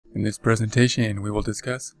In this presentation, we will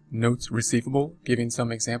discuss notes receivable, giving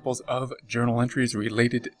some examples of journal entries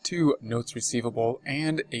related to notes receivable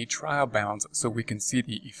and a trial balance so we can see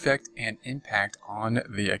the effect and impact on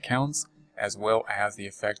the accounts as well as the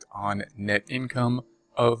effect on net income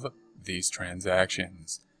of these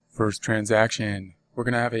transactions. First transaction, we're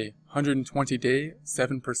going to have a 120-day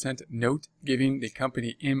 7% note giving the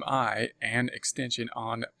company MI an extension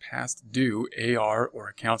on past due AR or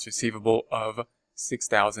accounts receivable of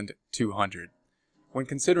 $6,200. When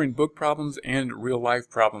considering book problems and real-life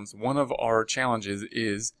problems, one of our challenges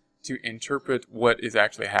is to interpret what is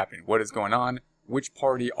actually happening, what is going on, which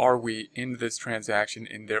party are we in this transaction,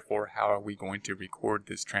 and therefore how are we going to record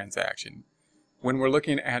this transaction. When we're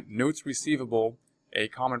looking at notes receivable, a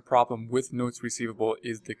common problem with notes receivable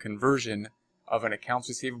is the conversion of an accounts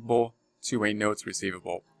receivable to a notes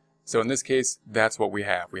receivable. So in this case, that's what we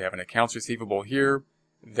have. We have an accounts receivable here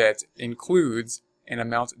that includes an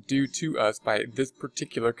amount due to us by this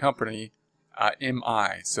particular company,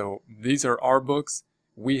 MI. So these are our books.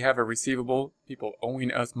 We have a receivable, people owing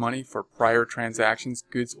us money for prior transactions,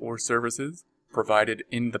 goods or services provided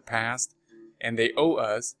in the past, and they owe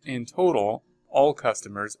us, in total, all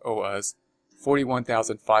customers owe us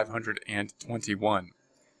 $41,521.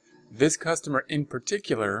 This customer in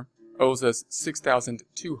particular owes us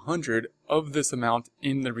 $6,200 of this amount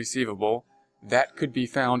in the receivable. That could be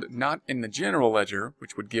found not in the general ledger,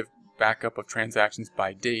 which would give backup of transactions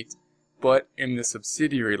by date, but in the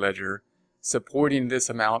subsidiary ledger, supporting this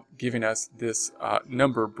amount, giving us this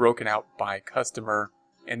number broken out by customer,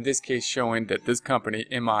 in this case showing that this company,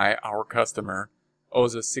 MI, our customer,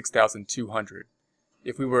 owes us $6,200.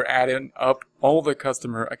 If we were adding up all the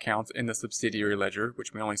customer accounts in the subsidiary ledger,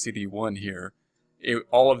 which we only see the one here,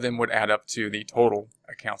 all of them would add up to the total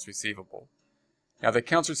accounts receivable. Now, the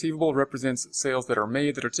accounts receivable represents sales that are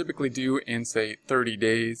made that are typically due in, say, 30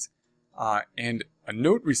 days. And a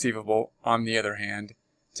note receivable, on the other hand,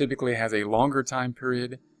 typically has a longer time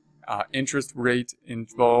period. Interest rate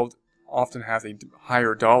involved often has a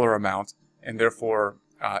higher dollar amount, and therefore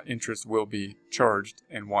interest will be charged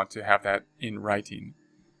and want to have that in writing.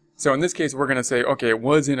 So in this case, we're going to say, okay, it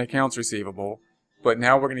was in accounts receivable, but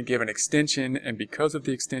now we're going to give an extension, and because of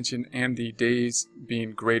the extension and the days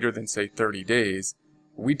being greater than, say, 30 days,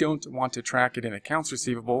 we don't want to track it in accounts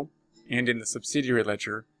receivable and in the subsidiary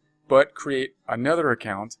ledger, but create another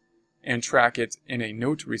account and track it in a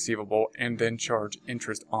note receivable and then charge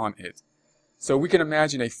interest on it. So we can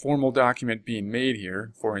imagine a formal document being made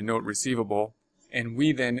here for a note receivable, and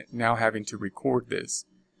we then now having to record this.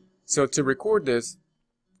 So to record this,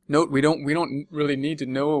 note we don't really need to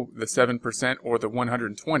know the 7% or the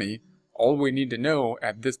 120. All we need to know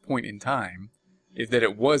at this point in time is that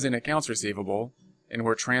it was in accounts receivable and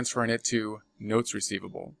we're transferring it to notes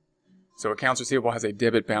receivable. So accounts receivable has a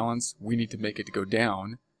debit balance. We need to make it go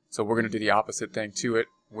down. So we're going to do the opposite thing to it,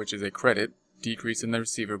 which is a credit, decrease in the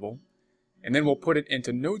receivable. And then we'll put it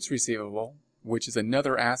into notes receivable, which is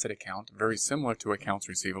another asset account, very similar to accounts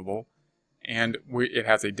receivable. And it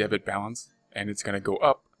has a debit balance, and it's going to go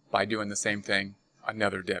up by doing the same thing,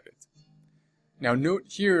 another debit. Now note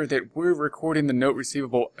here that we're recording the note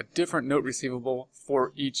receivable, a different note receivable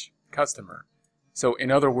for each customer. So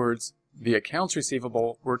in other words, the accounts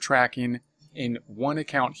receivable we're tracking in one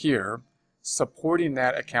account here, supporting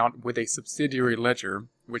that account with a subsidiary ledger,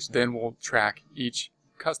 which then will track each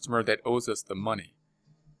customer that owes us the money.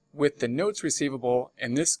 With the notes receivable,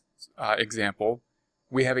 in this example,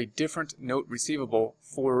 we have a different note receivable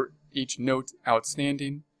for each note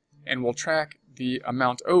outstanding, and we'll track the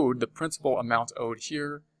amount owed, the principal amount owed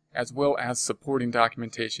here, as well as supporting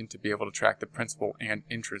documentation to be able to track the principal and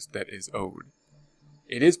interest that is owed.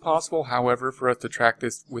 It is possible, however, for us to track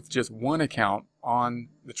this with just one account on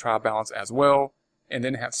the trial balance as well, and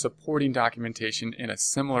then have supporting documentation in a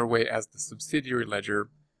similar way as the subsidiary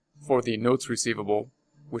ledger for the notes receivable,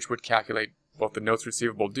 which would calculate both the notes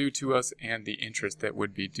receivable due to us and the interest that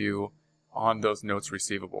would be due on those notes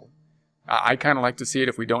receivable. I kind of like to see it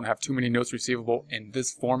if we don't have too many notes receivable in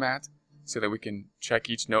this format, so that we can check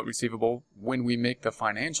each note receivable. When we make the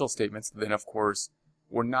financial statements, then of course,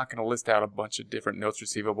 we're not going to list out a bunch of different notes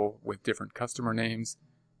receivable with different customer names.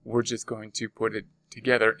 We're just going to put it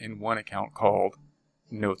together in one account called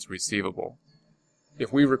notes receivable.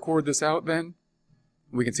 If we record this out then,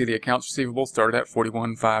 we can see the accounts receivable started at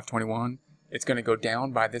 $41,521. It's going to go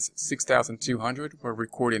down by this $6,200. We're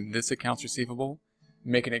recording this accounts receivable,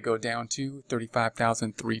 making it go down to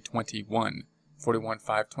 $35,321.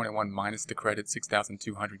 $41,521 minus the credit,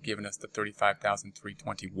 $6,200, giving us the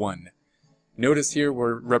 $35,321. Notice here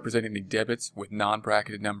we're representing the debits with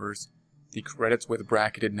non-bracketed numbers, the credits with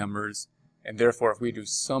bracketed numbers, And therefore, if we do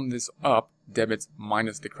sum this up, debits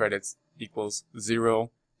minus the credits equals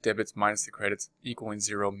 0, debits minus the credits equaling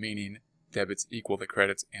 0, meaning debits equal the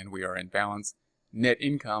credits and we are in balance. Net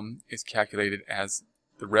income is calculated as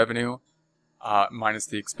the revenue minus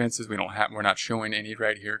the expenses. We're not showing any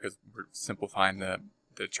right here because we're simplifying the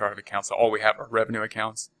chart of accounts. So all we have are revenue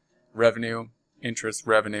accounts, revenue, interest,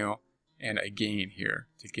 revenue, and a gain here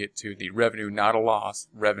to get to the revenue, not a loss,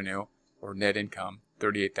 revenue or net income,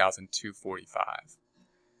 $38,245.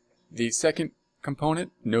 The second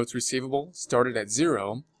component, notes receivable, started at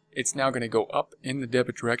 0. It's now going to go up in the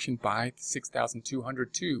debit direction by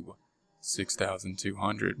 6,200 to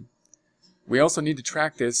 6,200. We also need to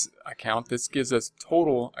track this account. This gives us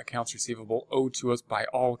total accounts receivable owed to us by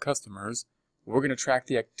all customers. We're going to track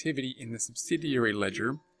the activity in the subsidiary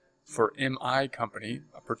ledger for MI Company,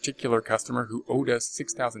 a particular customer who owed us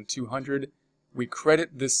 6,200. We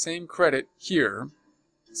credit this same credit here,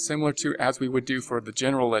 similar to as we would do for the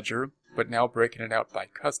general ledger, but now breaking it out by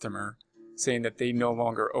customer, saying that they no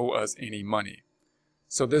longer owe us any money.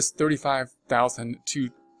 So this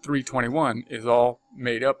 $35,321 is all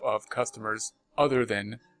made up of customers other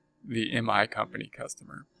than the MI Company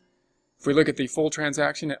customer. If we look at the full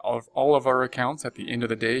transaction of all of our accounts at the end of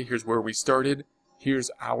the day, here's where we started, here's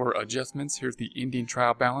our adjustments, here's the ending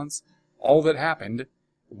trial balance. All that happened,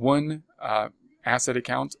 one asset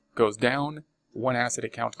account goes down, one asset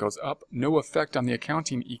account goes up. No effect on the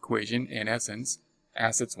accounting equation in essence.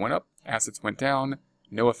 Assets went up, assets went down.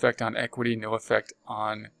 No effect on equity, no effect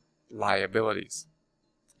on liabilities.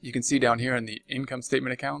 You can see down here in the income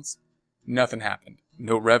statement accounts, nothing happened.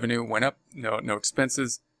 No revenue went up, no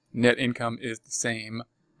expenses. Net income is the same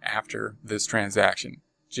after this transaction.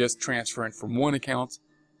 Just transferring from one account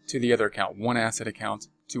to the other account, one asset account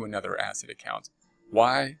to another asset account.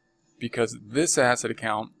 Why? Because this asset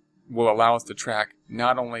account will allow us to track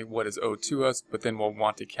not only what is owed to us, but then we'll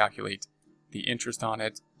want to calculate the interest on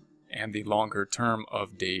it and the longer term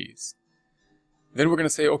of days. Then we're going to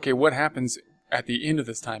say, okay, what happens at the end of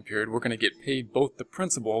this time period? We're going to get paid both the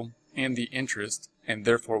principal and the interest, and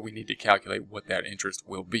therefore we need to calculate what that interest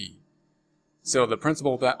will be. So the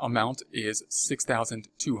principal amount is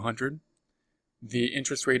 $6,200. The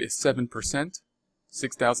interest rate is 7%.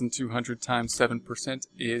 6,200 times 7%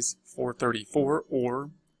 is 434,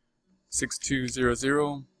 or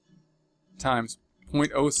 6,200 times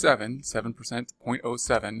 0.07, 7%,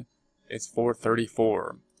 0.07 is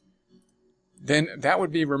 434. Then that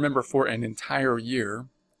would be, remember, for an entire year,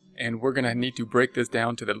 and we're going to need to break this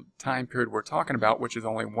down to the time period we're talking about, which is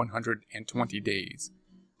only 120 days.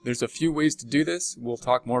 There's a few ways to do this. We'll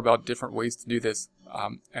talk more about different ways to do this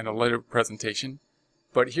in a later presentation.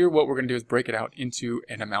 But here what we're going to do is break it out into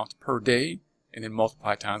an amount per day and then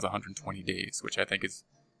multiply times 120 days, which I think is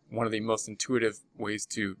one of the most intuitive ways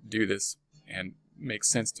to do this and makes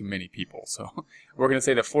sense to many people. So we're going to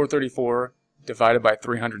say that 434 divided by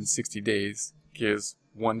 360 days gives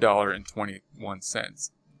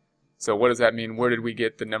 $1.21. So what does that mean? Where did we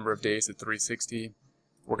get the number of days at 360?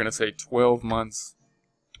 We're going to say 12 months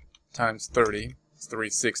times 30 is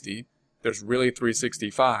 360. There's really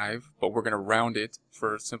 365, but we're going to round it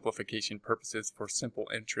for simplification purposes for simple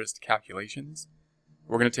interest calculations.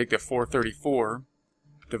 We're going to take the 434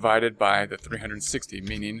 divided by the 360,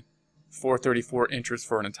 meaning 434 interest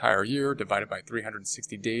for an entire year divided by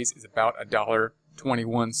 360 days is about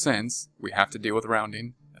 $1.21. We have to deal with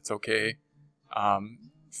rounding. That's okay,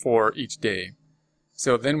 for each day.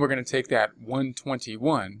 So then we're going to take that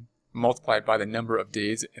 121 multiplied by the number of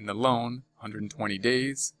days in the loan, 120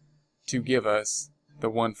 days, to give us the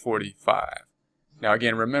 145. Now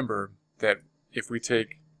again, remember that if we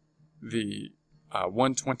take the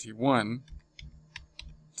 121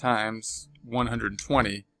 times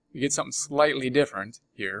 120, we get something slightly different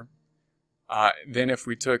here than if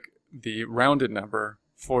we took the rounded number,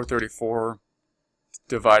 434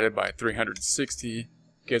 divided by 360,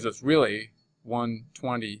 gives us really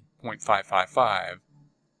 120.555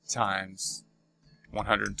 times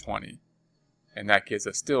 120. And that gives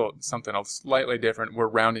us still something else slightly different. We're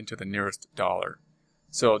rounding to the nearest dollar.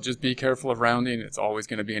 So just be careful of rounding. It's always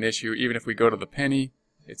going to be an issue. Even if we go to the penny,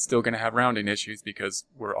 it's still going to have rounding issues because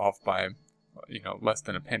we're off by, less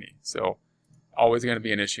than a penny. So always going to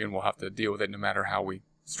be an issue, and we'll have to deal with it no matter how we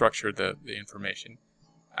structure the information.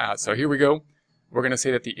 So here we go. We're going to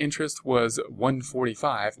say that the interest was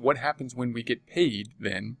 $145. What happens when we get paid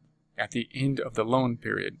then at the end of the loan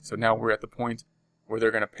period? So now we're at the point where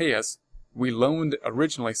they're going to pay us. We loaned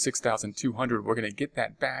originally $6,200. We're going to get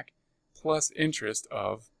that back plus interest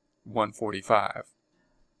of $145.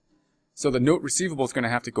 So the note receivable is going to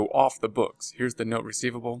have to go off the books. Here's the note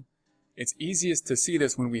receivable. It's easiest to see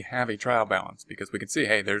this when we have a trial balance, because we can see,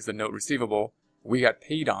 hey, there's the note receivable. We got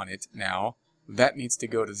paid on it now. That needs to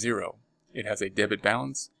go to 0. It has a debit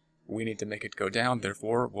balance. We need to make it go down.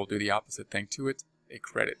 Therefore, we'll do the opposite thing to it, a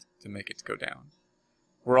credit to make it go down.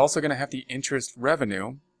 We're also going to have the interest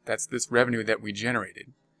revenue. That's this revenue that we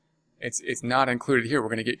generated. It's not included here. We're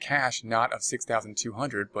going to get cash not of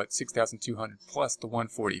 $6,200, but $6,200 plus the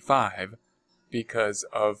 $145 because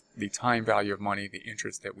of the time value of money, the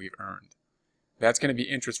interest that we've earned. That's going to be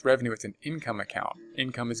interest revenue. It's an income account.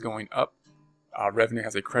 Income is going up. Revenue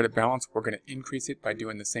has a credit balance. We're going to increase it by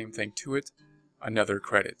doing the same thing to it, another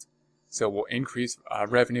credit. So we'll increase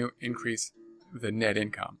revenue, increase the net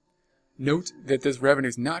income. Note that this revenue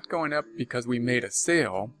is not going up because we made a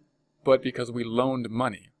sale, but because we loaned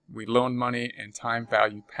money. We loaned money and time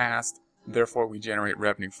value passed, therefore we generate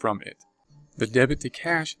revenue from it. The debit to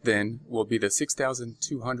cash then will be the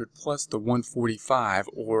 $6,200 plus the $145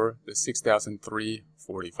 or the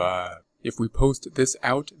 $6,345. If we post this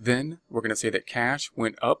out, then we're going to say that cash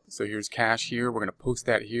went up. So here's cash here. We're going to post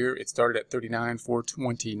that here. It started at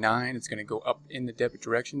 $39,429. It's going to go up in the debit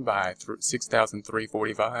direction by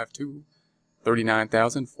 $6,345 to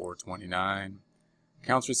 $39,429.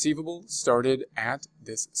 Accounts receivable started at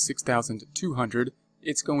this $6,200.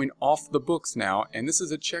 It's going off the books now, and this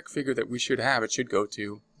is a check figure that we should have. It should go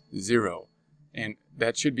to 0. And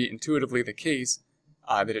that should be intuitively the case,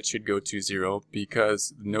 that it should go to 0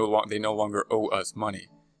 because they no longer owe us money.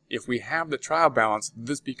 If we have the trial balance,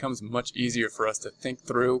 this becomes much easier for us to think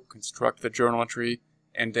through, construct the journal entry,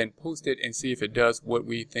 and then post it and see if it does what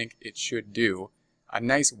we think it should do. A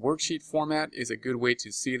nice worksheet format is a good way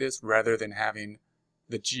to see this rather than having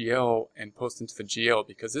the GL and post into the GL,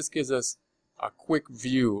 because this gives us a quick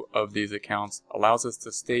view of these accounts, allows us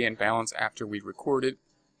to stay in balance after we record it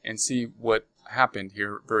and see what happened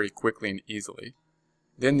here very quickly and easily.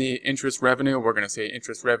 Then the interest revenue, we're going to say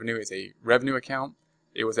interest revenue is a revenue account.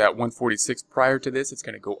 It was at 146 prior to this. It's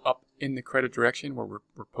going to go up in the credit direction where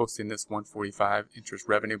we're posting this 145 interest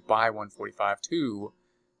revenue by 145 to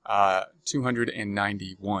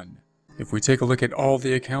 291. If we take a look at all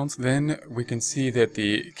the accounts, then we can see that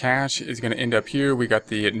the cash is going to end up here. We got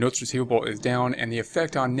the notes receivable is down, and the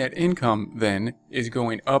effect on net income then is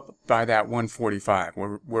going up by that 145.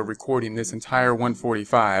 We're recording this entire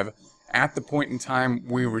 145 at the point in time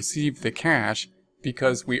we received the cash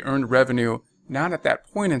because we earned revenue not at that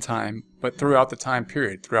point in time, but throughout the time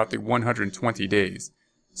period, throughout the 120 days.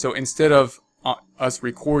 So instead of us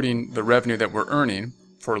recording the revenue that we're earning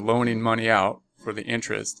for loaning money out for the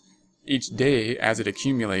interest, each day as it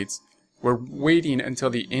accumulates, we're waiting until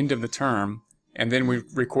the end of the term, and then we're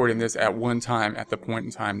recording this at one time at the point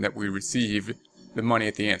in time that we receive the money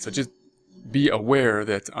at the end. So just be aware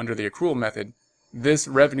that under the accrual method, this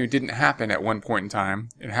revenue didn't happen at one point in time.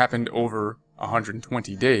 It happened over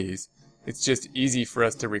 120 days. It's just easy for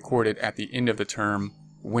us to record it at the end of the term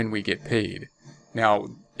when we get paid. Now,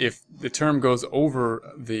 if the term goes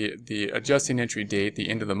over the adjusting entry date, the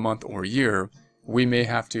end of the month or year, we may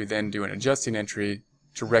have to then do an adjusting entry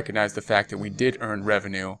to recognize the fact that we did earn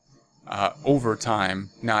revenue over time,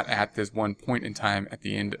 not at this one point in time at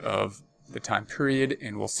the end of the time period,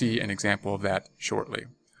 and we'll see an example of that shortly.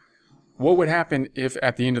 What would happen if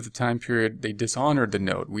at the end of the time period they dishonored the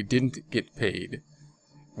note? We didn't get paid.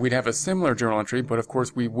 We'd have a similar journal entry, but of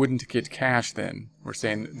course we wouldn't get cash then. We're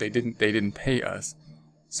saying they didn't pay us.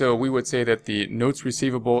 So we would say that the notes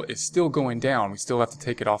receivable is still going down. We still have to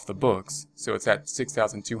take it off the books. So it's at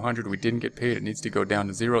 $6,200. We didn't get paid. It needs to go down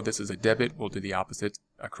to 0. This is a debit. We'll do the opposite,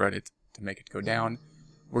 a credit, to make it go down.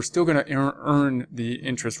 We're still going to earn the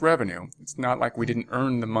interest revenue. It's not like we didn't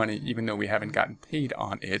earn the money even though we haven't gotten paid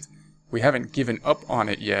on it. We haven't given up on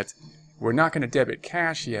it yet. We're not going to debit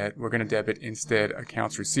cash yet. We're going to debit instead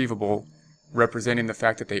accounts receivable, representing the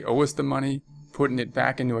fact that they owe us the money, putting it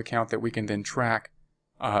back into account that we can then track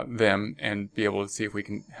them and be able to see if we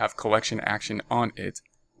can have collection action on it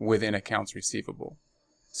within accounts receivable.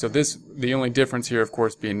 So the only difference here, of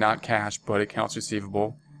course, being not cash, but accounts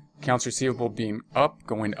receivable. Accounts receivable being up,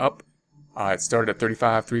 going up. It started at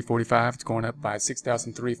 $35,345. It's going up by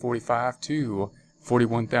 $6,345 to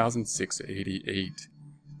 $41,688.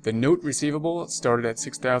 The note receivable started at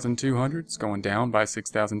 $6,200. It's going down by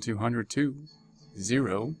 $6,200 to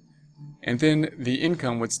 0. And then the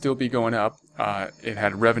income would still be going up. It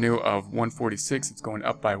had revenue of $146. It's going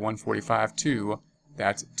up by $145 to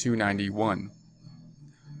that's $291.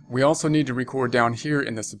 We also need to record down here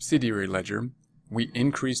in the subsidiary ledger. We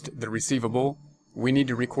increased the receivable. We need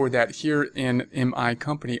to record that here in MI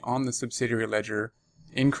Company on the subsidiary ledger,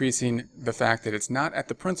 increasing the fact that it's not at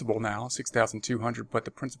the principal now, $6,200, but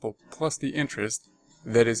the principal plus the interest,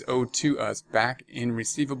 that is owed to us back in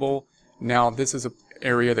receivable. Now this is an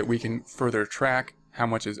area that we can further track how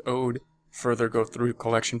much is owed, further go through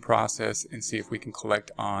collection process and see if we can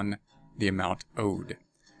collect on the amount owed.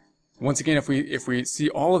 Once again, if we see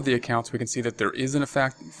all of the accounts, we can see that there is an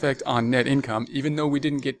effect on net income. Even though we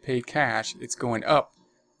didn't get paid cash, it's going up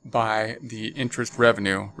by the interest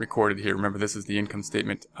revenue recorded here. Remember, this is the income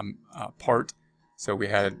statement part. So we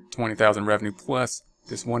had 20,000 revenue plus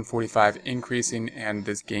this 145 increasing, and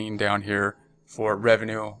this gain down here for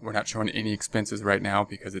revenue. We're not showing any expenses right now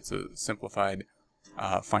because it's a simplified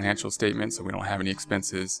financial statement, so we don't have any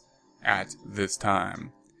expenses at this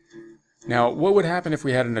time. Now, what would happen if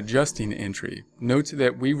we had an adjusting entry? Note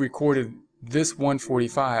that we recorded this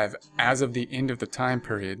 145 as of the end of the time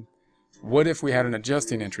period. What if we had an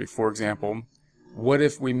adjusting entry? For example, what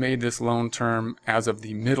if we made this loan term as of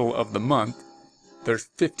the middle of the month? There's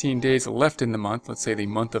 15 days left in the month, let's say the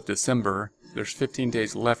month of December. There's 15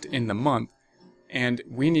 days left in the month, and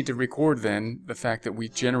we need to record then the fact that we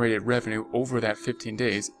generated revenue over that 15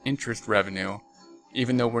 days, interest revenue,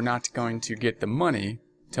 even though we're not going to get the money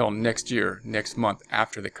till next year, next month,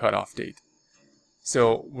 after the cutoff date.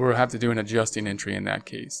 So we'll have to do an adjusting entry in that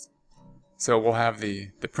case. So we'll have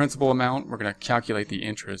the principal amount. We're going to calculate the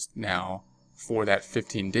interest now for that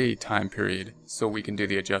 15-day time period so we can do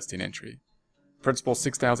the adjusting entry. Principal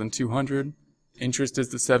 $6,200. Interest is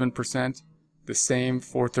the 7%. The same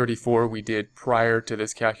 434 we did prior to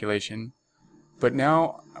this calculation. But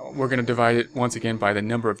now we're going to divide it once again by the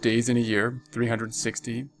number of days in a year,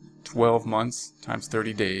 360. 12 months times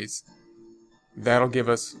 30 days. That'll give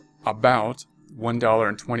us about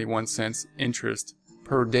 $1.21 interest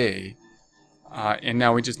per day. And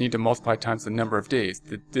now we just need to multiply times the number of days.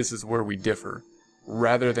 This is where we differ.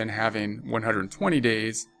 Rather than having 120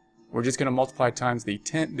 days, we're just going to multiply times the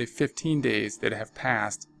 15 days that have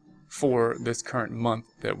passed for this current month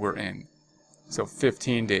that we're in. So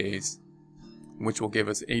 15 days, which will give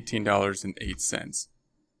us $18.08.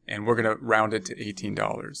 And we're going to round it to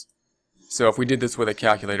 $18. So if we did this with a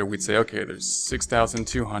calculator, we'd say, okay, there's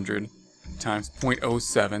 6,200 times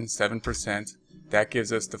 0.07, 7%. That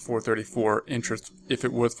gives us the 434 interest if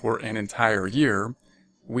it was for an entire year.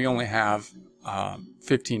 We only have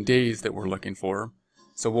 15 days that we're looking for.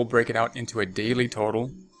 So we'll break it out into a daily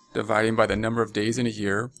total, dividing by the number of days in a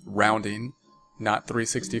year, rounding, not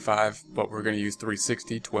 365, but we're going to use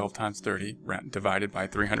 360, 12 times 30, divided by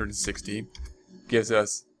 360, gives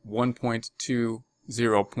us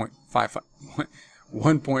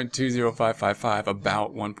 1.20555,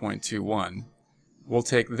 about 1.21. We'll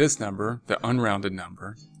take this number, the unrounded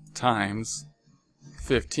number, times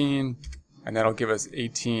 15, and that'll give us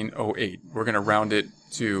 1808. We're going to round it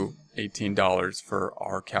to $18 for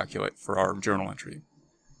our journal entry.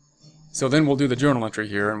 So then we'll do the journal entry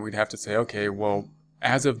here, and we'd have to say, okay, well,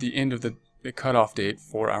 as of the end of the cutoff date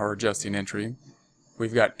for our adjusting entry,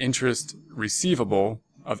 we've got interest receivable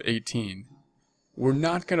of 18. We're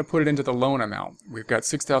not going to put it into the loan amount. We've got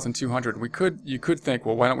 6,200. You could think,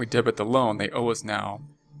 well, why don't we debit the loan? They owe us now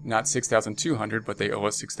not 6,200, but they owe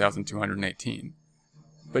us 6,218.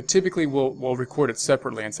 But typically we'll record it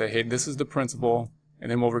separately and say, hey, this is the principal,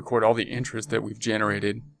 and then we'll record all the interest that we've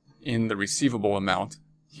generated in the receivable amount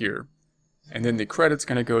here. And then the credit's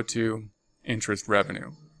going to go to interest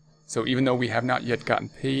revenue. So even though we have not yet gotten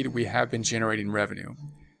paid, we have been generating revenue.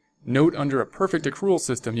 Note, under a perfect accrual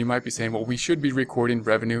system, you might be saying, well, we should be recording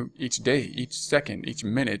revenue each day, each second, each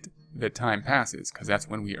minute that time passes, because that's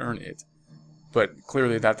when we earn it. But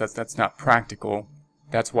clearly that's not practical.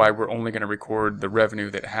 That's why we're only going to record the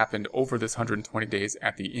revenue that happened over this 120 days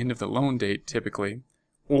at the end of the loan date, typically,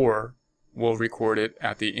 or we'll record it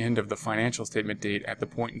at the end of the financial statement date at the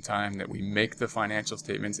point in time that we make the financial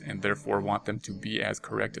statements and therefore want them to be as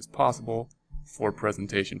correct as possible for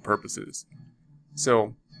presentation purposes.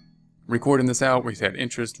 So, recording this out, we had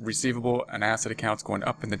interest receivable and asset accounts going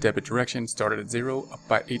up in the debit direction, started at 0, up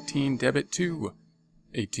by 18, debit to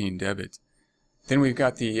 18, debit. Then we've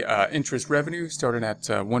got the interest revenue starting at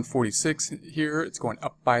 146 here. It's going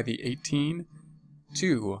up by the 18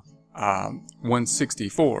 to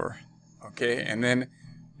 164. Okay, and then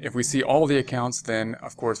if we see all the accounts, then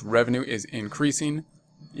of course revenue is increasing.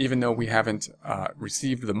 Even though we haven't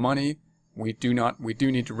received the money, we do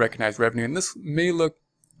need to recognize revenue. And this may look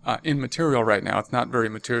immaterial right now. It's not very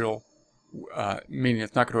material, meaning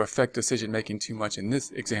it's not going to affect decision making too much in this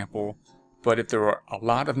example. But if there were a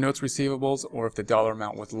lot of notes receivables, or if the dollar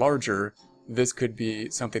amount was larger, this could be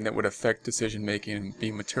something that would affect decision making and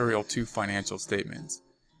be material to financial statements.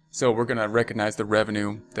 So we're going to recognize the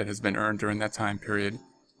revenue that has been earned during that time period.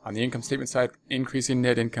 On the income statement side, increasing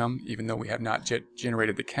net income, even though we have not yet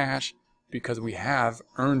generated the cash, because we have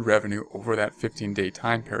earned revenue over that 15-day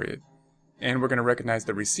time period. And we're going to recognize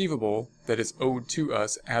the receivable that is owed to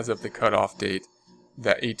us as of the cutoff date,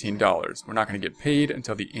 that $18. We're not going to get paid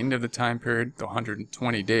until the end of the time period, the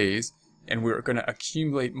 120 days, and we're going to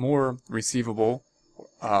accumulate more receivable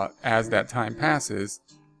as that time passes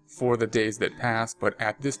for the days that pass. But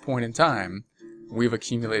at this point in time, we've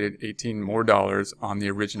accumulated $18 more on the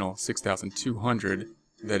original $6,200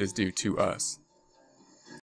 that is due to us.